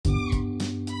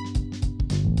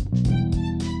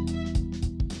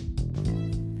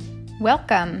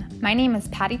Welcome. My name is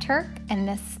Patty Turk, and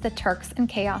this is the Turks and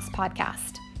Chaos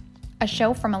podcast, a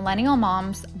show for millennial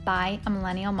moms by a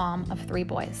millennial mom of 3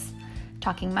 boys,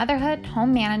 talking motherhood,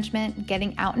 home management,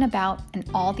 getting out and about, and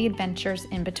all the adventures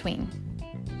in between.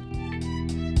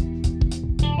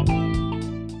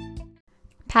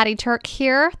 Patty Turk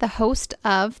here, the host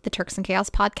of the Turks and Chaos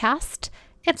podcast.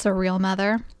 It's a real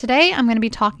mother. Today I'm going to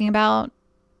be talking about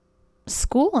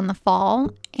school in the fall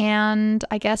and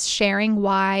I guess sharing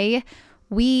why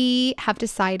we have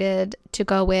decided to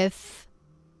go with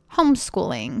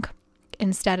homeschooling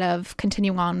instead of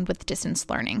continuing on with distance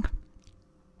learning.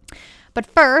 But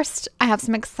first, I have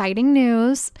some exciting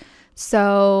news.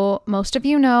 So most of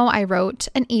you know I wrote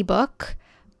an ebook,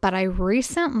 but I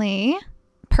recently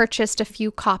purchased a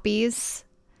few copies,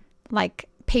 like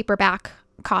paperback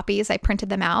copies. I printed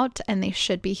them out and they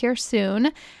should be here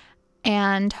soon.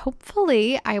 And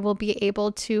hopefully I will be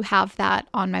able to have that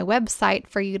on my website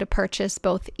for you to purchase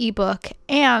both ebook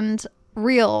and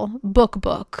real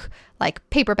book, like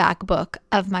paperback book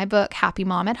of my book, Happy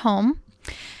Mom at Home.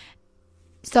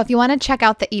 So if you want to check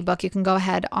out the ebook, you can go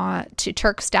ahead on to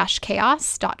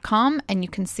turks-chaos.com and you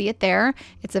can see it there.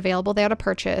 It's available there to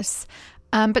purchase.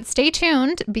 But stay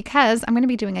tuned because I'm going to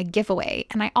be doing a giveaway.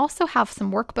 And I also have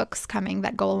some workbooks coming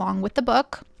that go along with the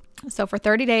book. So for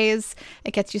 30 days,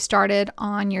 it gets you started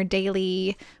on your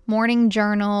daily morning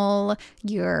journal,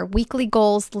 your weekly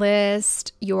goals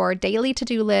list, your daily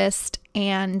to-do list,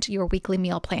 and your weekly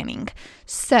meal planning.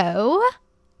 So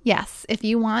yes, if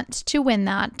you want to win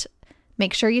that,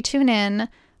 make sure you tune in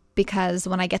because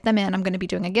when I get them in, I'm going to be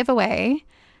doing a giveaway.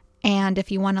 And if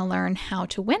you want to learn how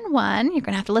to win one, you're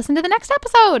going to have to listen to the next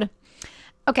episode.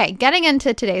 Okay, getting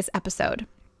into today's episode.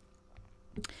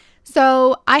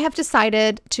 So I have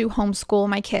decided to homeschool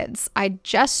my kids. I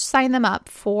just signed them up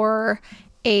for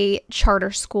a charter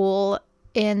school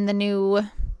in the new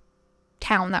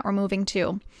town that we're moving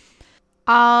to.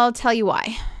 I'll tell you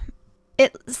why.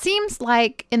 It seems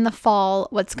like in the fall,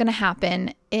 what's going to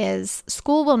happen is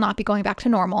school will not be going back to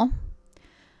normal.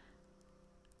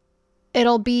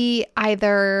 It'll be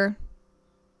either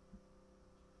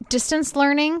distance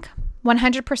learning,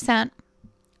 100%,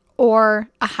 or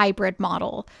a hybrid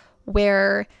model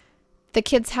where the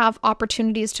kids have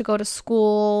opportunities to go to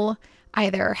school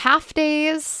either half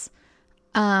days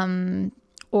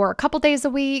or a couple days a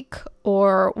week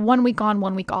or 1 week on,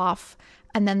 1 week off.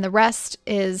 And then the rest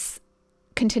is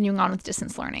continuing on with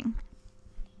distance learning.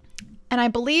 And I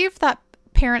believe that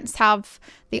parents have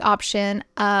the option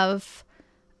of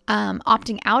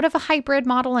opting out of a hybrid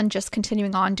model and just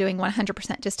continuing on doing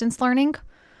 100% distance learning.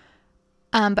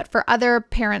 But for other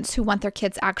parents who want their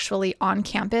kids actually on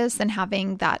campus and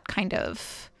having that kind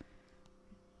of,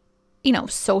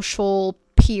 social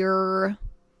peer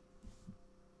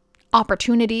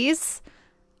opportunities,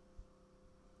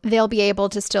 they'll be able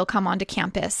to still come onto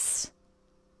campus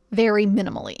very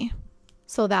minimally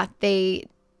so that they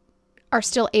are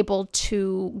still able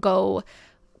to go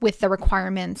with the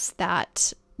requirements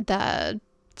that the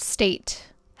state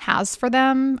has for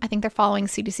them. I think they're following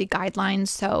CDC guidelines,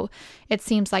 so it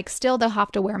seems like still they'll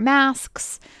have to wear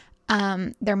masks.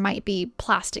 There might be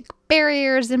plastic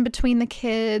barriers in between the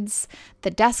kids.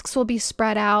 The desks will be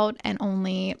spread out and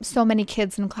only so many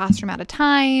kids in a classroom at a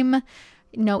time.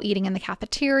 No eating in the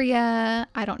cafeteria.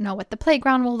 I don't know what the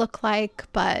playground will look like,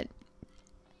 but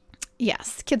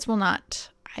yes, kids will not,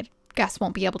 I guess,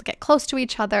 won't be able to get close to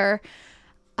each other.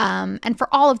 And for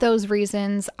all of those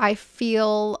reasons, I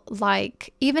feel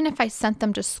like even if I sent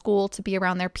them to school to be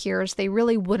around their peers, they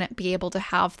really wouldn't be able to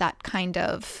have that kind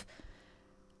of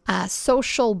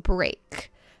social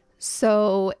break.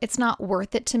 So it's not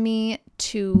worth it to me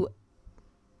to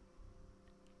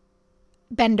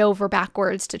bend over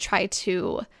backwards to try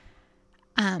to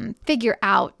figure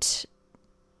out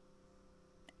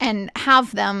and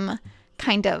have them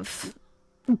kind of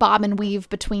bob and weave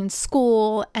between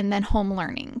school and then home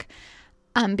learning.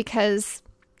 Because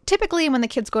typically when the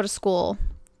kids go to school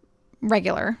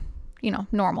regular,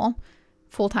 normal,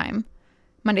 full-time,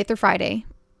 Monday through Friday,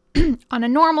 on a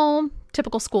normal,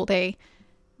 typical school day,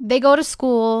 they go to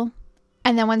school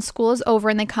and then when school is over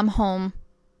and they come home,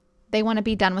 they want to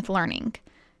be done with learning.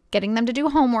 Getting them to do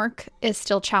homework is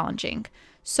still challenging.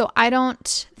 So I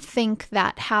don't think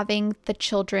that having the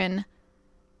children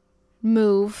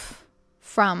move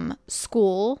from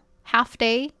school half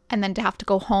day and then to have to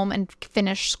go home and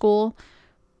finish school,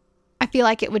 I feel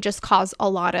like it would just cause a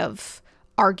lot of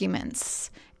arguments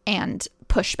and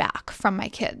pushback from my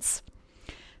kids.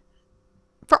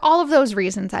 For all of those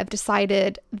reasons, I've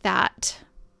decided that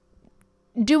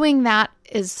doing that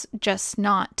is just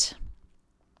not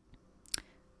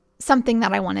something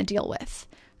that I want to deal with.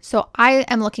 So I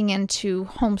am looking into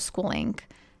homeschooling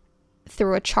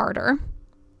through a charter.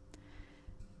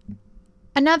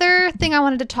 Another thing I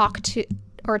wanted to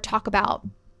talk about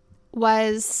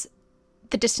was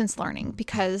the distance learning,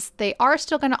 because they are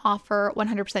still going to offer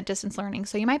 100% distance learning.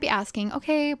 So you might be asking,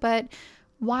 okay, but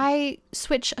why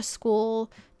switch a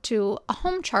school to a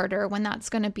home charter when that's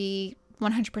going to be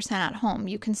 100% at home?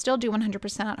 You can still do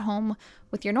 100% at home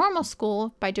with your normal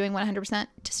school by doing 100%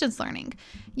 distance learning.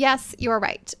 Yes, you're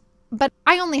right. But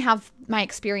I only have my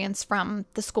experience from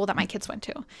the school that my kids went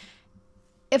to.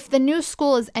 If the new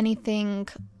school is anything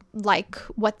like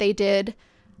what they did,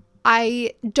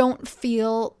 I don't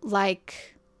feel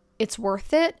like it's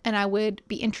worth it, and I would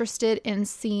be interested in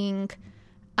seeing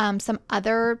some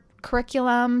other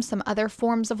curriculum, some other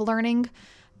forms of learning.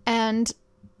 And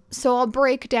so I'll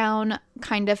break down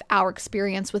kind of our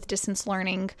experience with distance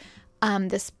learning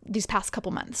these past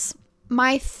couple months.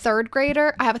 My third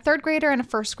grader, I have a third grader and a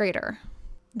first grader.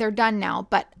 They're done now,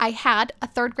 but I had a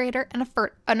third grader and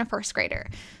a first grader.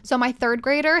 So my third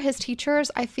grader, his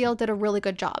teachers, I feel, did a really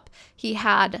good job. He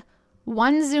had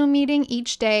one Zoom meeting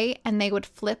each day, and they would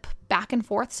flip back and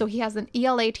forth. So he has an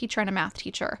ELA teacher and a math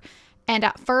teacher. And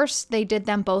at first, they did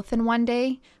them both in one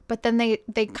day, but then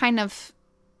they kind of,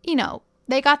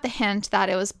 they got the hint that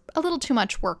it was a little too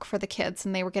much work for the kids,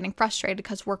 and they were getting frustrated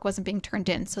because work wasn't being turned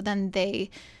in. So then they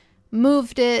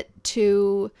moved it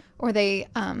to, or they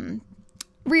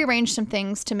rearranged some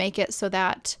things to make it so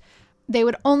that they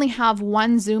would only have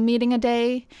one Zoom meeting a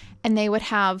day, and they would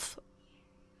have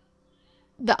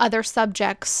the other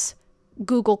subjects'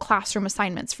 Google Classroom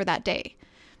assignments for that day.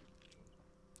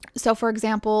 So for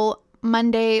example,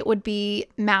 Monday would be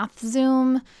math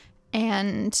Zoom,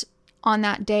 and on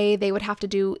that day they would have to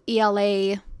do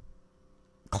ELA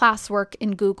classwork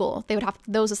in Google. They would have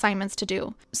those assignments to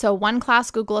do. So one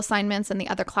class Google assignments and the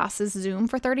other class is Zoom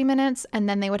for 30 minutes, and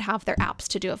then they would have their apps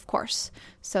to do, of course.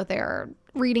 So their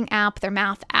reading app, their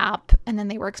math app, and then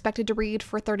they were expected to read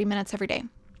for 30 minutes every day.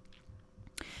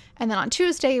 And then on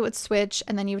Tuesday, it would switch,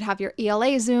 and then you would have your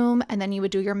ELA Zoom, and then you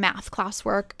would do your math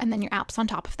classwork, and then your apps on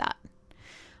top of that.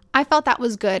 I felt that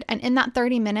was good. And in that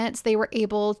 30 minutes, they were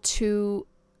able to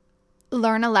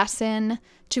learn a lesson,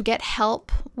 to get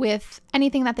help with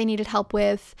anything that they needed help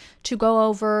with, to go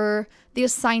over the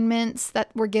assignments that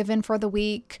were given for the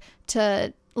week,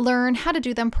 to learn how to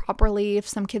do them properly if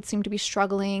some kids seem to be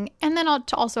struggling, and then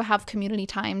to also have community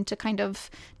time to kind of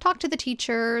talk to the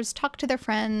teachers, talk to their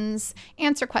friends,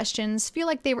 answer questions, feel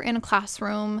like they were in a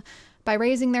classroom by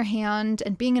raising their hand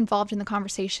and being involved in the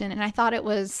conversation. And I thought it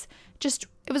was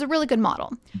a really good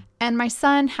model. And my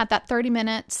son had that 30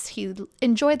 minutes. He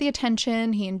enjoyed the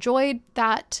attention. He enjoyed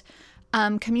that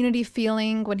community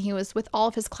feeling when he was with all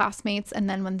of his classmates. And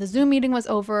then when the Zoom meeting was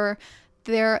over,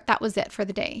 that was it for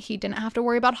the day. He didn't have to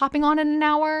worry about hopping on in an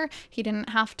hour. He didn't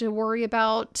have to worry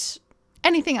about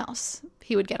anything else.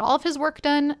 He would get all of his work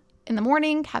done in the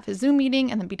morning, have his Zoom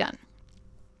meeting, and then be done.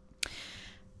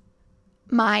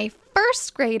 My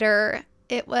first grader,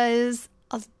 it was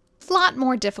a lot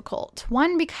more difficult.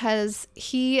 One, because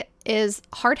he is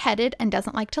hard-headed and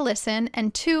doesn't like to listen.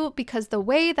 And two, because the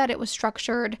way that it was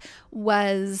structured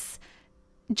was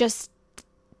just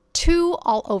too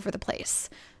all over the place.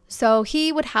 So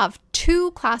he would have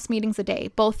 2 class meetings a day,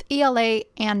 both ELA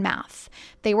and math.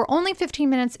 They were only 15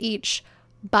 minutes each,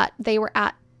 but they were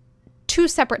at 2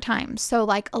 separate times. So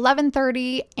like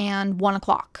 11:30 and 1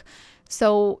 o'clock.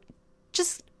 So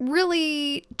just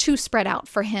really too spread out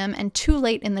for him and too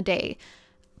late in the day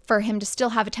for him to still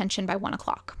have attention by 1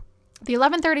 o'clock. The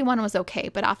 11:30 one was okay,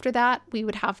 but after that, we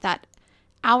would have that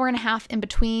hour and a half in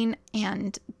between,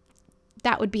 and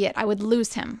that would be it. I would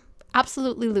lose him,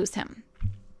 absolutely lose him.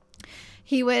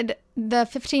 The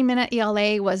 15-minute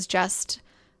ELA was just,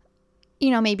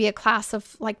 maybe a class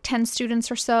of like 10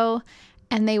 students or so,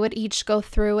 and they would each go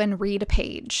through and read a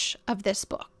page of this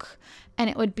book. And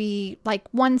it would be like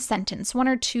one sentence, 1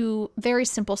 or 2 very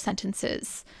simple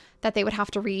sentences that they would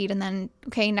have to read. And then,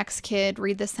 okay, next kid,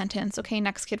 read this sentence. Okay,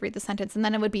 next kid, read the sentence. And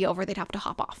then it would be over. They'd have to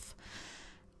hop off.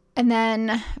 And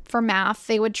then for math,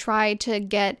 they would try to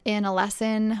get in a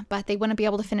lesson, but they wouldn't be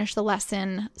able to finish the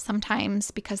lesson sometimes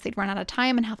because they'd run out of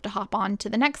time and have to hop on to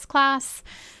the next class.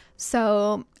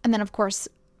 So, and then of course,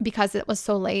 because it was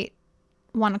so late,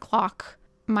 1 o'clock,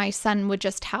 my son would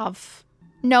just have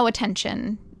no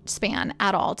attention span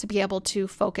at all to be able to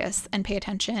focus and pay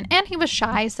attention. And he was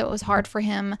shy, so it was hard for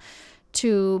him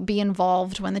to be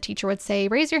involved when the teacher would say,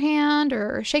 raise your hand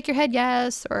or shake your head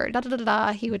yes, or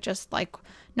da-da-da-da. He would just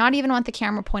not even want the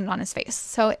camera pointed on his face.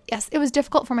 So yes, it was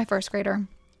difficult for my first grader.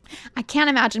 I can't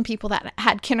imagine people that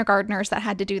had kindergartners that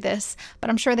had to do this, but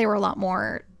I'm sure they were a lot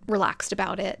more relaxed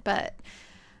about it. But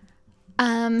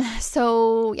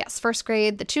So yes, first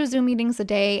grade, the 2 Zoom meetings a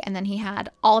day, and then he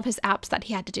had all of his apps that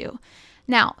he had to do.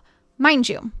 Now, mind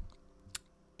you,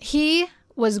 he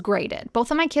was graded. Both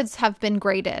of my kids have been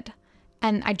graded,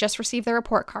 and I just received their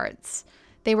report cards.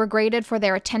 They were graded for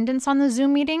their attendance on the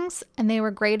Zoom meetings, and they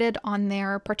were graded on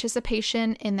their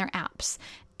participation in their apps.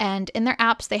 And in their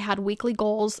apps, they had weekly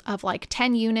goals of like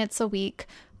 10 units a week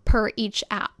per each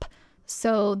app.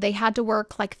 So they had to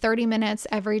work like 30 minutes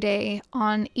every day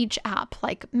on each app,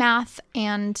 like math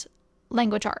and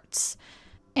language arts.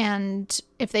 And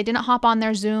if they didn't hop on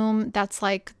their Zoom, that's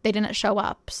like they didn't show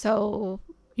up. So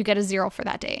you get a 0 for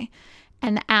that day.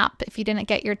 And the app, if you didn't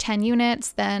get your 10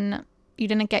 units, then you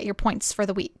didn't get your points for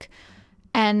the week.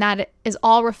 And that is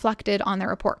all reflected on their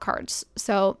report cards.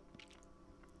 So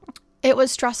it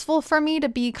was stressful for me to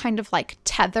be kind of like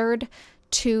tethered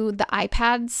to the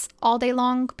iPads all day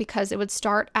long, because it would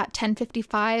start at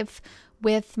 10:55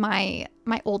 with my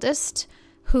oldest,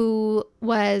 who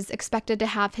was expected to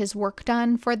have his work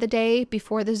done for the day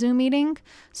before the Zoom meeting.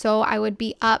 So I would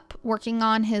be up working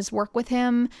on his work with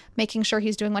him, making sure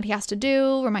he's doing what he has to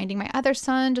do, reminding my other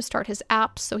son to start his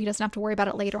apps so he doesn't have to worry about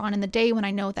it later on in the day when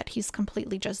I know that he's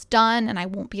completely just done and I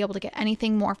won't be able to get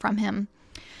anything more from him.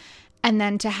 And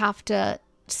then to have to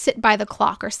sit by the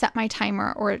clock or set my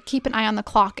timer or keep an eye on the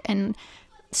clock and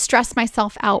stress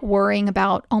myself out worrying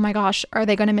about, oh my gosh, are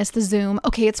they going to miss the Zoom?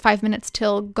 Okay, it's 5 minutes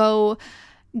till. Go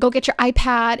get your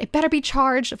iPad. It better be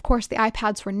charged. Of course, the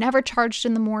iPads were never charged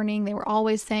in the morning. They were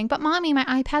always saying, but mommy, my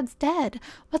iPad's dead.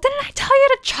 Well, didn't I tell you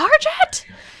to charge it?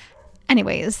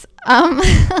 Anyways,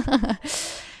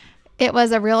 it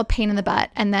was a real pain in the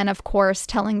butt. And then, of course,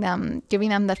 giving them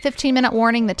the 15-minute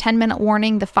warning, the 10-minute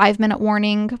warning, the 5-minute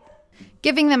warning,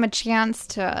 giving them a chance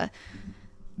to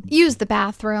use the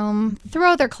bathroom,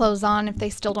 throw their clothes on if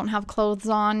they still don't have clothes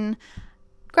on,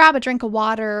 grab a drink of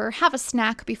water, have a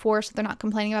snack before so they're not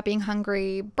complaining about being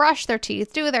hungry, brush their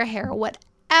teeth, do their hair,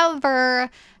 whatever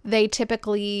they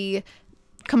typically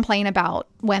complain about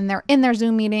when they're in their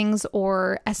Zoom meetings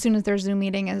or as soon as their Zoom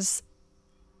meeting is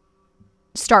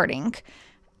starting.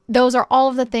 Those are all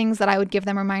of the things that I would give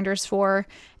them reminders for.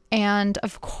 And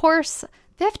of course,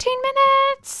 15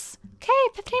 minutes. Okay,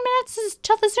 15 minutes is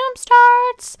till the Zoom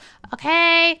starts.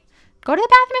 Okay, go to the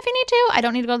bathroom if you need to. I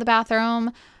don't need to go to the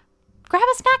bathroom. Grab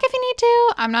a snack if you need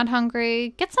to. I'm not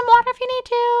hungry. Get some water if you need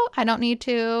to. I don't need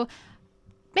to.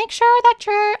 Make sure that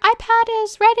your iPad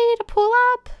is ready to pull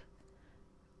up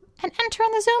and enter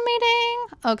in the Zoom meeting.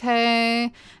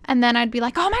 Okay. And then I'd be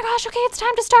like, oh my gosh, okay, it's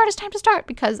time to start. It's time to start.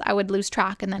 Because I would lose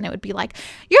track. And then it would be like,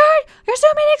 your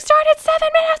Zoom meeting started 7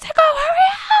 minutes ago.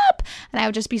 Hurry up. And I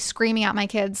would just be screaming at my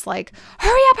kids like,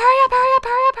 hurry up, hurry up, hurry up,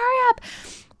 hurry up, hurry up.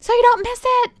 So you don't miss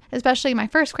it. Especially my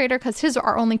first grader, because his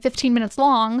are only 15 minutes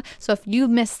long. So if you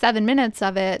miss 7 minutes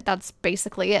of it, that's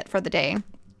basically it for the day.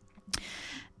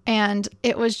 And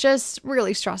it was just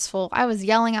really stressful. I was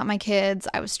yelling at my kids.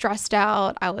 I was stressed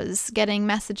out. I was getting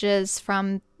messages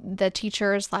from the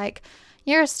teachers like,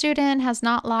 your student has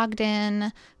not logged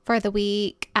in for the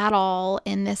week at all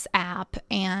in this app.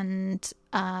 And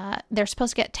they're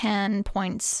supposed to get 10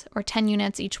 points or 10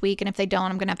 units each week. And if they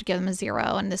don't, I'm going to have to give them a 0.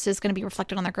 And this is going to be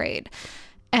reflected on their grade.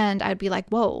 And I'd be like,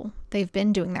 whoa, they've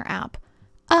been doing their app.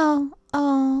 Oh,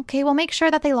 okay. Well, make sure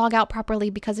that they log out properly,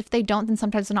 because if they don't, then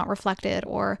sometimes they're not reflected.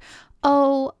 Or,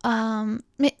 sometimes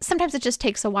it just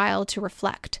takes a while to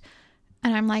reflect.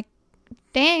 And I'm like,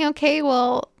 dang, okay,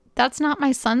 well, that's not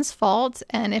my son's fault.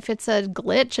 And if it's a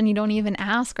glitch and you don't even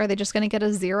ask, are they just going to get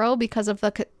a 0 because of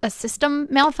a system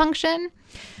malfunction?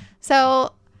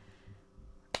 So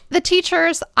the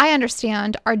teachers, I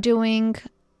understand, are doing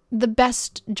the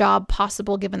best job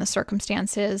possible given the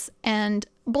circumstances, and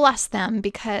bless them,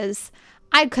 because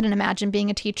I couldn't imagine being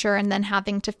a teacher and then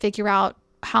having to figure out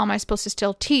how am I supposed to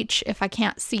still teach if I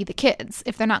can't see the kids,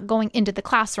 if they're not going into the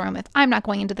classroom, if I'm not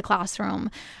going into the classroom.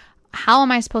 How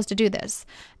am I supposed to do this?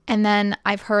 And then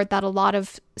I've heard that a lot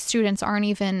of students aren't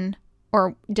even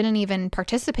or didn't even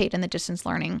participate in the distance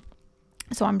learning.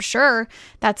 So I'm sure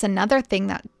that's another thing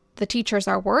that the teachers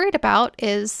are worried about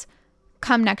is,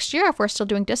 come next year, if we're still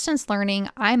doing distance learning,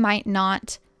 I might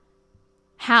not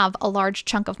have a large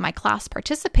chunk of my class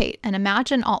participate. And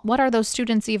imagine what are those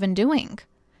students even doing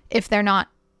if they're not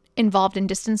involved in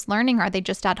distance learning? Are they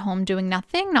just at home doing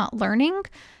nothing, not learning?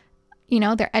 You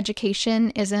know, their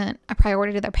education isn't a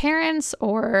priority to their parents,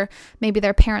 or maybe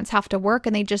their parents have to work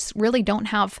and they just really don't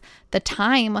have the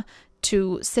time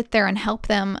to sit there and help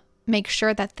them make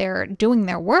sure that they're doing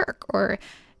their work. Or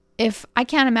if I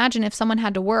can't imagine if someone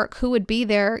had to work, who would be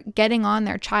there getting on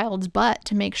their child's butt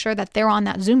to make sure that they're on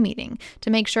that Zoom meeting, to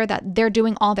make sure that they're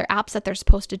doing all their apps that they're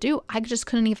supposed to do. I just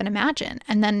couldn't even imagine.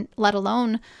 And then let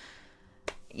alone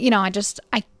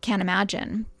I can't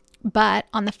imagine. But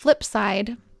on the flip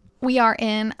side, we are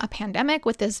in a pandemic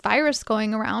with this virus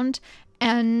going around,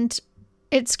 and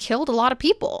it's killed a lot of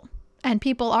people, and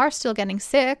people are still getting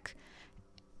sick.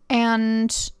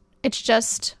 And it's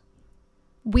just,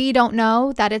 we don't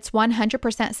know that it's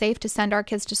 100% safe to send our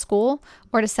kids to school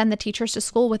or to send the teachers to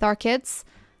school with our kids.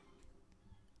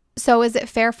 So is it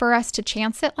fair for us to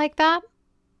chance it like that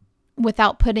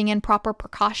without putting in proper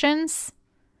precautions?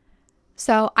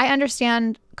 So I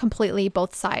understand completely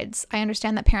both sides. I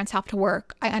understand that parents have to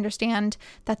work. I understand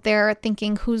that they're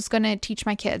thinking, who's going to teach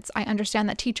my kids? I understand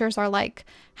that teachers are like,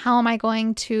 how am I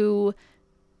going to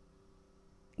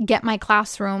get my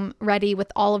classroom ready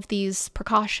with all of these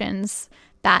precautions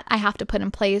that I have to put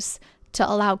in place to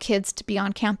allow kids to be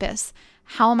on campus?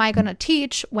 How am I going to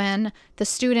teach when the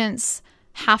students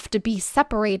have to be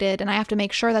separated and I have to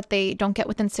make sure that they don't get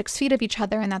within 6 feet of each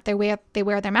other and that they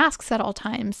wear their masks at all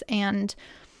times, and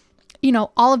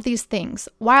all of these things,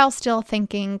 while still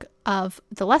thinking of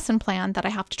the lesson plan that I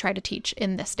have to try to teach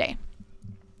in this day.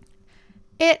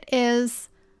 It is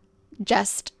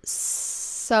just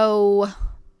so,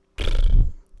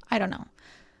 I don't know.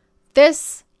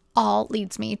 This all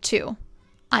leads me to,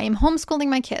 I am homeschooling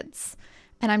my kids,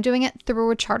 and I'm doing it through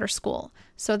a charter school.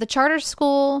 So the charter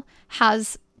school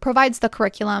provides the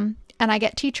curriculum, and I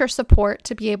get teacher support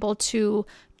to be able to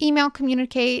email,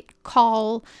 communicate,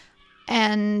 call,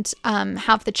 and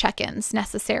have the check-ins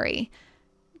necessary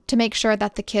to make sure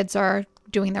that the kids are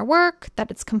doing their work, that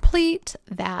it's complete,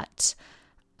 that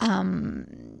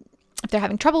if they're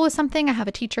having trouble with something, I have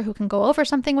a teacher who can go over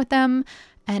something with them,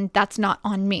 and that's not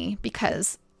on me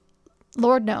because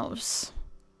Lord knows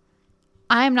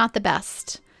I'm not the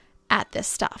best at this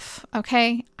stuff,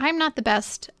 okay? I'm not the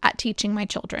best at teaching my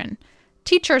children.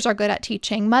 Teachers are good at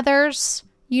teaching. Mothers,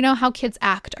 you know how kids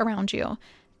act around you.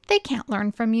 They can't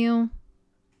learn from you.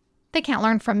 They can't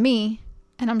learn from me.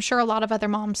 And I'm sure a lot of other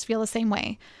moms feel the same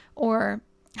way or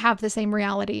have the same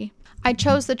reality. I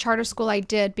chose the charter school I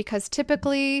did because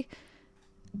typically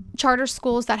charter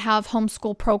schools that have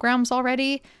homeschool programs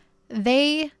already,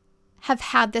 they have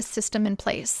had this system in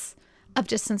place of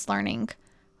distance learning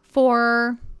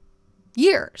for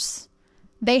years.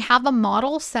 They have a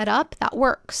model set up that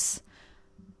works.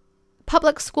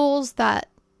 Public schools that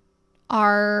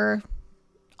are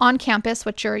on campus,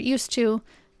 which you're used to,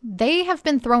 they have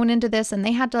been thrown into this and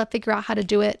they had to figure out how to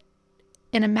do it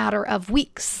in a matter of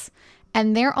weeks.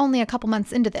 And they're only a couple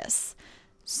months into this.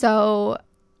 So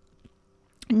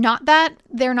not that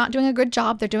they're not doing a good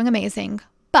job, they're doing amazing.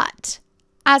 But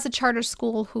as a charter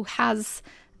school who has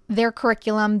their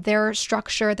curriculum, their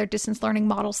structure, their distance learning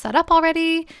model set up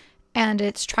already, and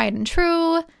it's tried and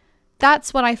true,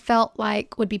 that's what I felt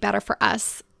like would be better for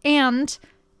us. And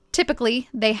typically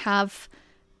they have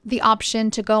the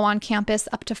option to go on campus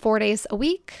up to 4 days a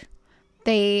week.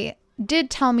 They did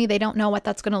tell me they don't know what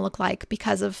that's going to look like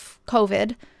because of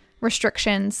COVID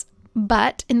restrictions.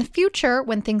 But in the future,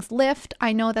 when things lift,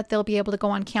 I know that they'll be able to go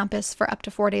on campus for up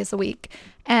to 4 days a week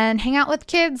and hang out with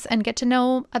kids and get to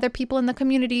know other people in the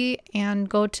community and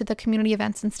go to the community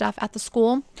events and stuff at the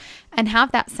school and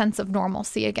have that sense of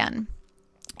normalcy again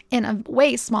in a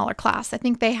way smaller class. I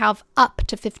think they have up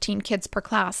to 15 kids per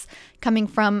class coming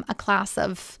from a class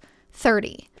of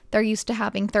 30. They're used to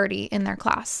having 30 in their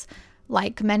class,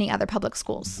 like many other public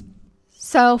schools.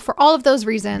 So for all of those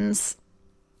reasons,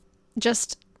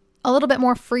 just a little bit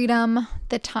more freedom,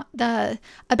 the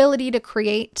ability to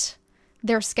create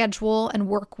their schedule and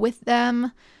work with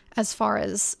them as far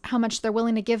as how much they're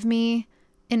willing to give me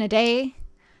in a day,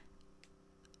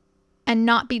 and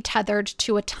not be tethered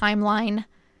to a timeline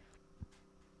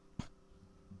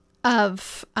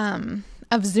of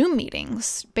Zoom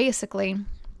meetings, basically.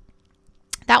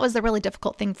 That was the really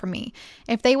difficult thing for me.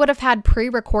 If they would have had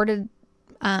pre-recorded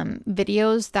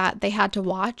videos that they had to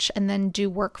watch and then do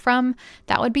work from,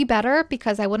 that would be better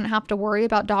because I wouldn't have to worry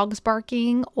about dogs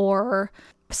barking or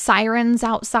sirens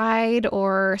outside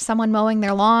or someone mowing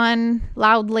their lawn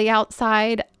loudly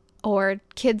outside or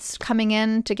kids coming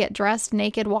in to get dressed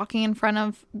naked walking in front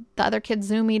of the other kids'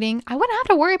 Zoom meeting. I wouldn't have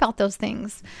to worry about those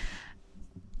things.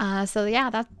 So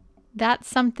yeah, that's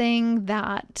something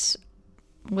that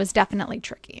was definitely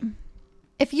tricky.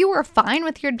 If you were fine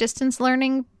with your distance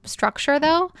learning structure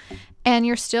though, and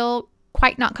you're still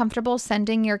quite not comfortable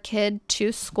sending your kid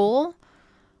to school,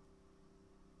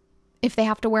 if they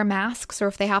have to wear masks or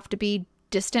if they have to be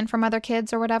distant from other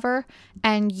kids or whatever,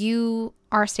 and you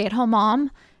are a stay-at-home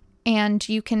mom and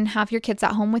you can have your kids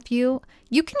at home with you,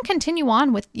 you can continue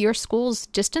on with your school's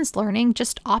distance learning.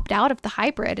 Just opt out of the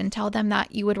hybrid and tell them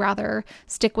that you would rather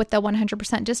stick with the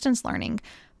 100% distance learning,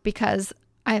 because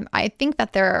I think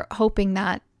that they're hoping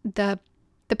that the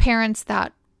parents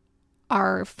that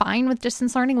are fine with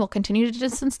distance learning will continue to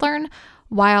distance learn,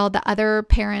 while the other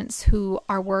parents who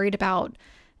are worried about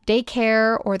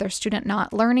daycare or their student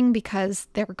not learning because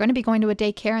they're going to be going to a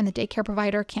daycare and the daycare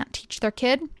provider can't teach their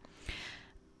kid,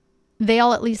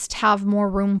 they'll at least have more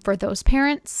room for those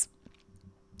parents.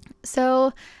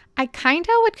 So I kind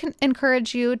of would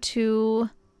encourage you to,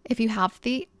 if you have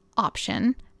the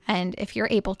option and if you're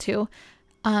able to,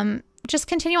 just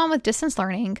continue on with distance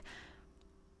learning.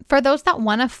 For those that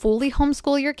want to fully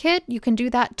homeschool your kid, you can do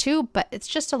that too, but it's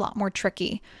just a lot more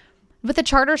tricky. With a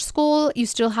charter school, you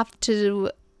still have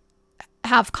to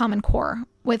have Common Core.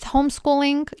 With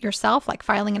homeschooling yourself, like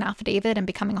filing an affidavit and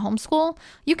becoming a homeschool,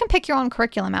 you can pick your own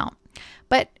curriculum out.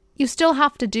 But you still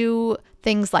have to do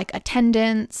things like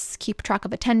attendance, keep track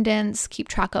of attendance, keep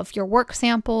track of your work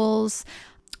samples,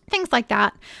 things like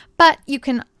that. But you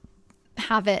can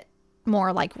have it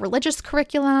more like religious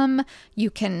curriculum.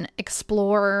 You can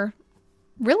explore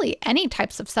really any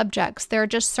types of subjects. There are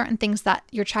just certain things that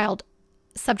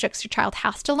subjects your child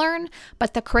has to learn,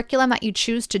 but the curriculum that you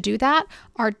choose to do that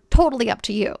are totally up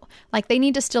to you. Like they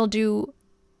need to still do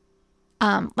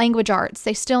language arts.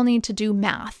 They still need to do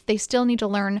math. They still need to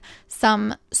learn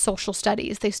some social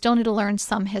studies. They still need to learn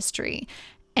some history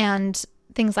and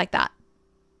things like that.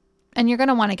 And you're going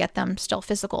to want to get them still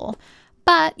physical,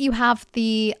 but you have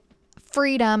the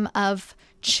freedom of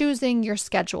choosing your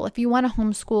schedule. If you want to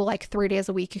homeschool like 3 days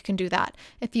a week, you can do that.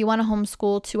 If you want to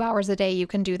homeschool 2 hours a day, you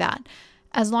can do that.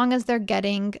 As long as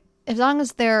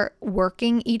they're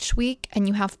working each week and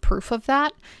you have proof of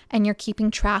that and you're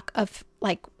keeping track of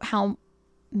like how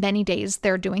many days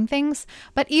they're doing things.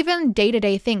 But even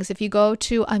day-to-day things, if you go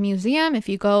to a museum, if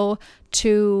you go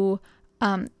to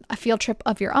a field trip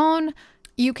of your own,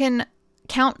 you can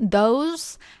count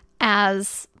those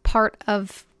as part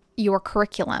of your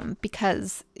curriculum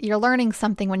because you're learning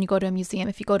something when you go to a museum.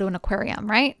 If you go to an aquarium,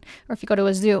 right? Or if you go to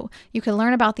a zoo, you can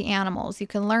learn about the animals. You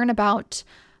can learn about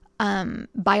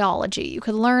biology. You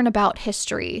can learn about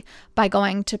history by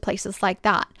going to places like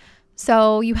that.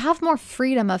 So you have more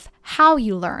freedom of how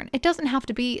you learn. It doesn't have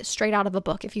to be straight out of a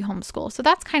book if you homeschool. So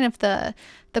that's kind of the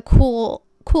cool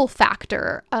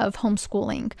factor of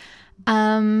homeschooling.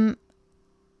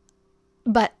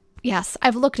 But yes,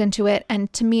 I've looked into it,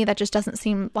 and to me, that just doesn't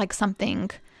seem like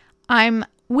something I'm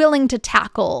willing to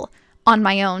tackle on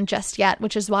my own just yet,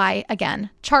 which is why, again,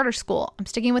 charter school. I'm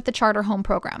sticking with the charter home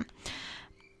program.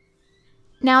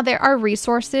 Now, there are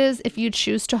resources if you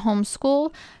choose to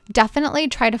homeschool. Definitely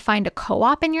try to find a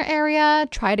co-op in your area.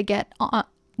 Try to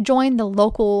join the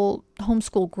local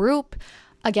homeschool group.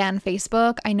 Again,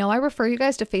 Facebook. I know I refer you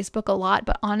guys to Facebook a lot,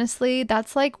 but honestly,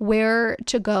 that's like where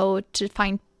to go to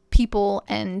find people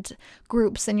and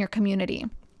groups in your community.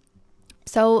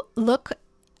 So look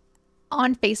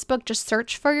on Facebook, just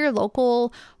search for your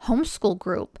local homeschool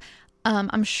group.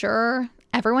 I'm sure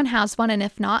everyone has one, and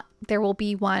if not, there will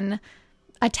be one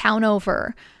a town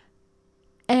over.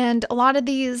 And a lot of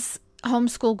these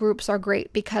homeschool groups are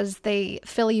great because they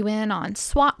fill you in on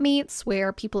swap meets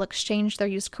where people exchange their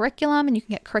used curriculum and you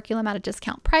can get curriculum at a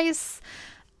discount price.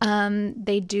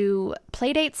 They do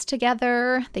play dates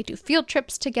together. They do field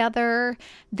trips together.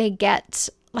 They get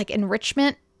like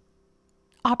enrichment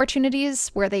opportunities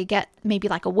where they get maybe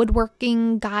like a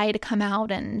woodworking guy to come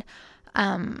out and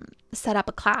set up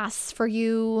a class for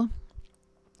you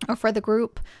or for the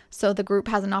group. So the group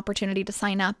has an opportunity to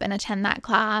sign up and attend that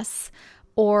class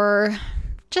or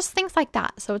just things like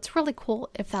that. So it's really cool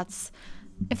if that's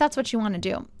what you want to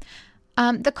do.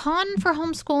 The con for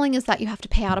homeschooling is that you have to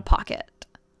pay out of pocket.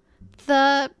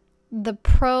 The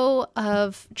pro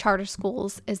of charter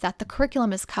schools is that the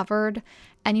curriculum is covered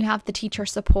and you have the teacher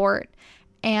support.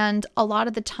 And a lot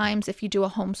of the times, if you do a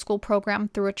homeschool program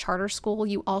through a charter school,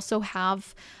 you also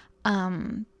have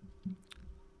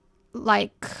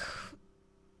like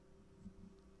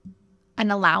an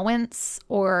allowance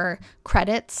or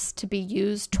credits to be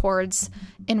used towards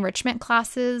enrichment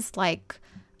classes like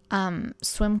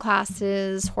swim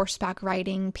classes, horseback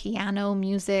riding, piano,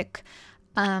 music,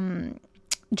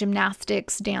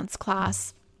 gymnastics, dance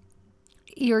class.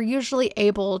 You're usually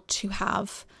able to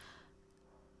have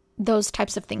those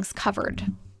types of things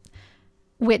covered,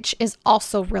 which is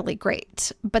also really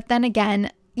great. But then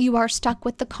again, you are stuck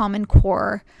with the Common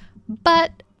Core,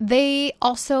 but they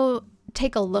also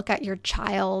take a look at your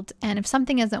child, and if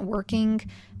something isn't working,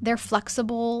 they're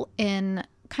flexible in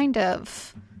kind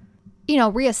of,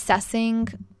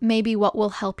 reassessing maybe what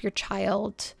will help your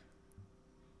child,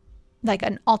 like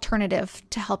an alternative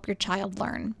to help your child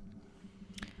learn.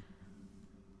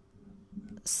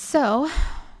 So,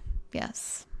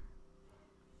 yes,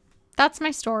 that's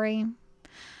my story.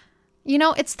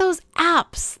 It's those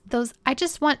apps.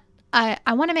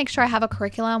 I want to make sure I have a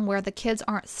curriculum where the kids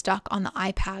aren't stuck on the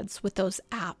iPads with those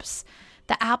apps.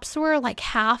 The apps were like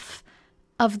half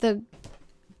of their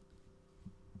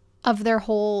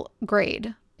whole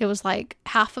grade. It was like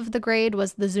half of the grade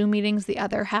was the Zoom meetings. The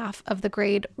other half of the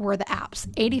grade were the apps.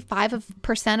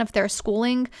 85% of their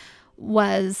schooling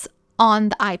was on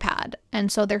the iPad.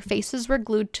 And so their faces were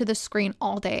glued to the screen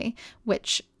all day,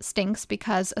 which stinks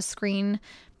because a screen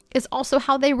is also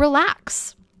how they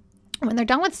relax when they're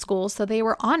done with school. So they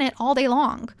were on it all day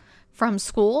long, from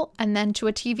school and then to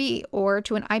a TV or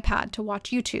to an iPad to watch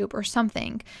YouTube or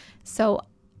something. So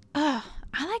I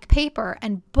like paper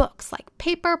and books, like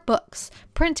paper books,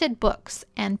 printed books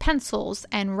and pencils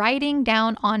and writing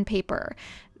down on paper.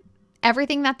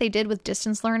 Everything that they did with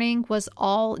distance learning was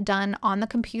all done on the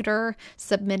computer,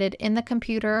 submitted in the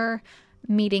computer,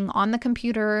 meeting on the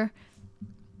computer.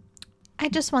 I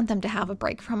just want them to have a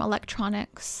break from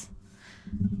electronics.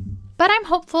 But I'm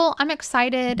hopeful. I'm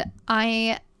excited.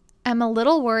 I am a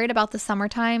little worried about the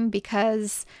summertime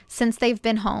because since they've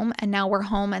been home and now we're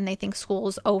home and they think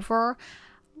school's over,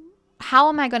 how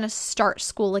am I going to start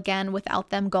school again without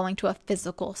them going to a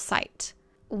physical site?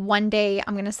 One day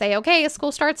I'm going to say, okay,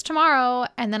 school starts tomorrow.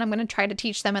 And then I'm going to try to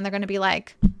teach them and they're going to be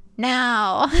like,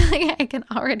 now. I can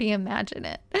already imagine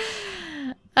it.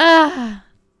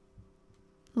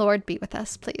 Lord, be with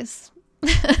us, please.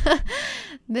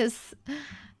 It's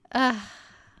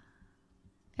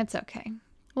okay.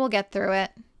 We'll get through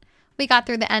it. We got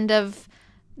through the end of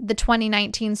the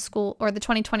 2019 school or the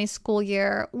 2020 school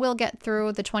year. We'll get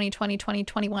through the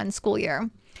 2020-2021 school year.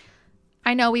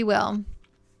 I know we will.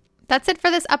 That's it for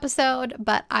this episode,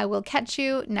 but I will catch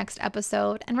you next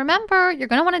episode. And remember, you're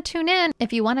going to want to tune in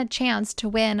if you want a chance to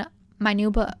win my new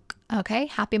book, okay?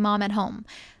 Happy Mom at Home.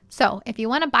 So if you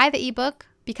want to buy the ebook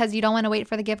because you don't want to wait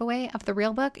for the giveaway of the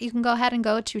real book, you can go ahead and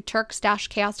go to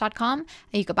turks-chaos.com and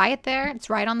you can buy it there. It's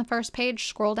right on the first page.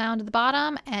 Scroll down to the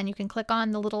bottom and you can click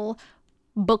on the little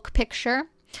book picture.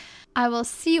 I will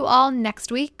see you all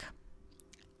next week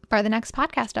for the next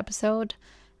podcast episode,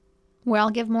 where I'll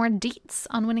give more deets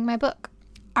on winning my book.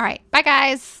 All right. Bye,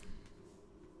 guys.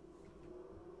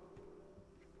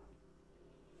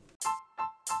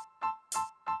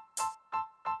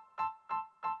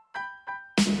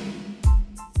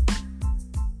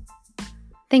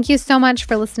 Thank you so much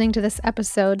for listening to this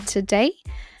episode today.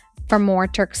 For more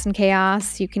Turks and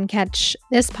Chaos, you can catch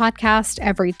this podcast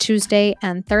every Tuesday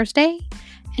and Thursday.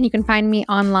 And you can find me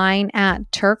online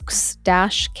at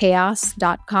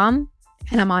turks-chaos.com.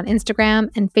 And I'm on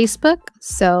Instagram and Facebook,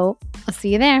 so I'll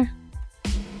see you there.